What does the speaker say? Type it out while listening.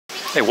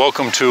Hey,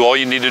 welcome to All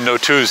You Need to Know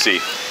Tuesday.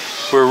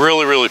 We're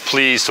really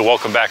pleased to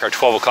welcome back our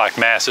 12 o'clock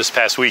Mass this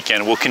past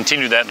weekend. We'll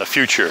continue that in the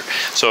future.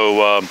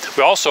 So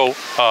we also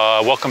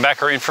welcome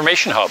back our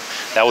information hub.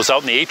 That was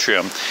out in the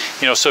atrium.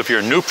 You know, so if you're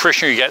a new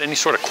parishioner, you got any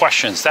sort of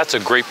questions, that's a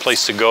great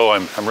place to go.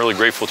 I'm really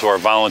grateful to our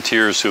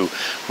volunteers who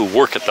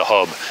work at the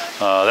hub.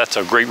 That's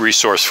a great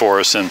resource for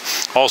us, and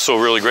also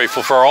really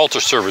grateful for our altar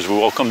servers. We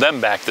welcome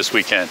them back this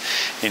weekend.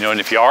 You know, and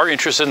if you are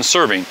interested in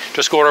serving,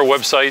 just go to our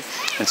website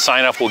and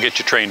sign up. We'll get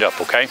you trained up,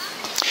 okay?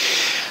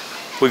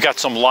 We've got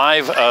some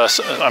live,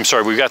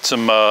 we've got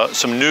some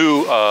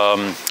new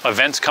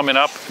events coming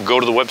up. Go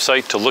to the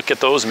website to look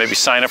at those, maybe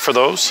sign up for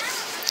those.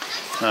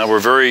 We're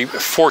very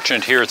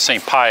fortunate here at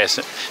St. Pius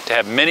to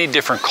have many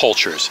different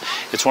cultures.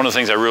 It's one of the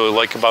things I really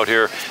like about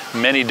here,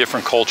 many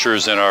different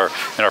cultures in our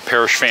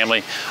parish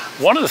family.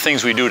 One of the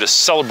things we do to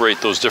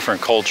celebrate those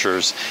different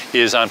cultures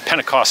is on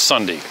Pentecost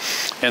Sunday.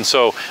 And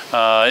so,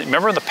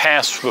 remember in the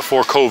past,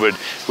 before COVID,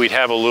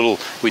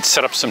 we'd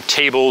set up some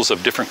tables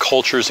of different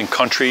cultures and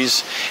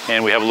countries,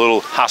 and we have a little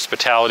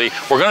hospitality.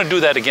 We're going to do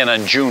that again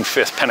on June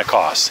 5th,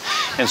 Pentecost.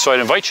 And so I'd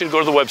invite you to go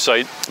to the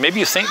website. Maybe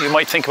you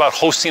might think about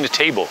hosting a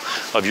table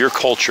of your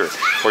culture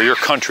or your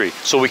country,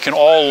 so we can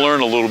all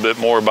learn a little bit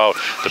more about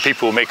the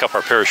people who make up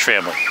our parish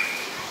family.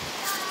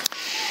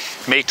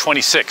 May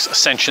 26th,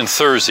 Ascension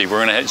Thursday.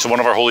 It's one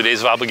of our holy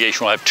days of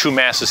obligation. We'll have two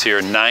masses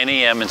here, 9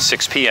 a.m. and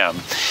 6 p.m.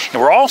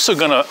 And we're also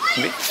going to,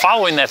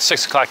 following that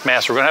 6 o'clock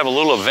mass, we're going to have a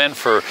little event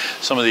for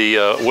some of the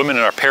women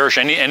in our parish,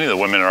 any of the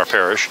women in our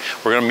parish.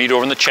 We're going to meet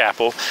over in the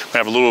chapel. We're going to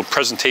have a little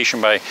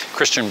presentation by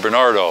Christian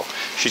Bernardo.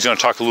 She's going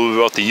to talk a little bit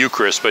about the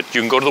Eucharist, but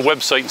you can go to the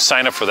website and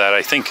sign up for that.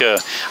 I think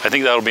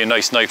that'll be a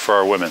nice night for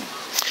our women.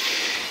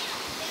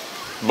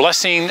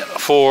 Blessing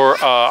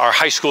for our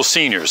high school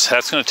seniors.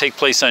 That's going to take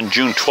place on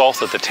June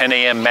 12th at the 10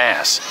 a.m.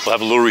 Mass. We'll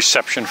have a little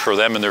reception for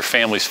them and their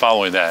families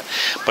following that.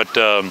 But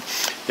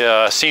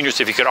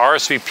seniors, if you could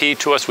RSVP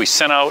to us, we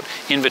sent out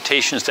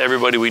invitations to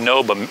everybody we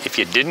know, but if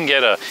you didn't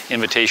get an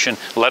invitation,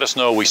 let us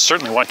know. We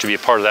certainly want you to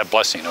be a part of that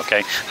blessing,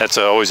 okay? That's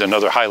always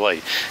another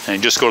highlight.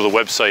 And just go to the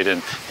website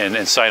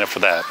and sign up for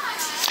that.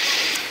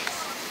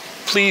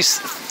 Please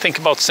think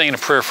about saying a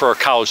prayer for our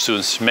college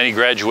students. Many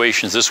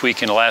graduations this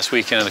weekend and last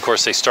weekend, and of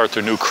course they start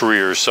their new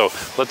careers. So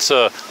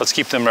let's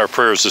keep them in our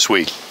prayers this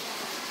week.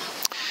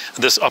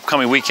 This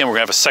upcoming weekend, we're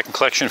going to have a second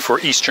collection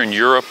for Eastern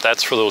Europe.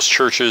 That's for those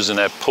churches in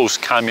that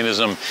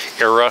post-communism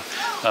era.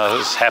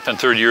 This happened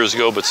 30 years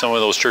ago, but some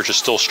of those churches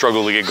still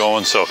struggle to get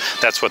going, so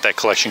that's what that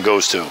collection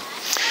goes to.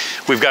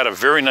 We've got a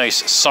very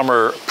nice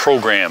summer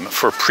program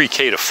for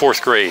pre-K to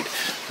 4th grade.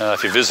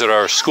 If you visit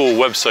our school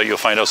website, you'll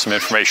find out some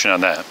information on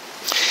that.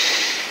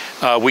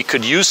 We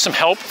could use some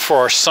help for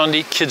our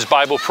Sunday Kids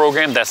Bible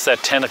program. That's that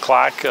 10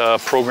 o'clock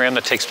program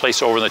that takes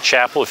place over in the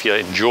chapel. If you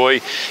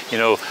enjoy,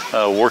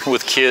 working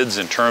with kids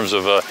in terms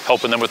of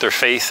helping them with their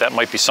faith, that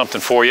might be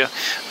something for you.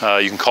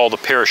 You can call the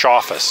parish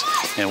office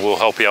and we'll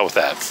help you out with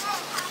that.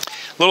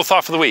 Little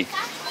thought for the week.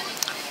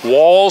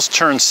 Walls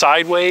turned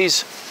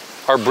sideways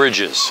are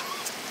bridges.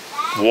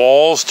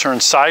 Walls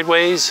turned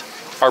sideways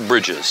are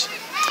bridges.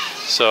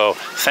 So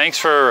thanks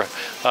for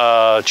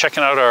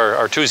checking out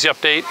our Tuesday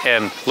update,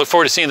 and look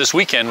forward to seeing you this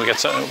weekend. We got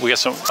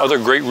some other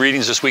great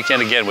readings this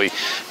weekend. Again,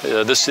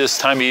 this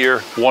time of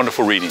year,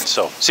 wonderful readings.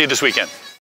 So see you this weekend.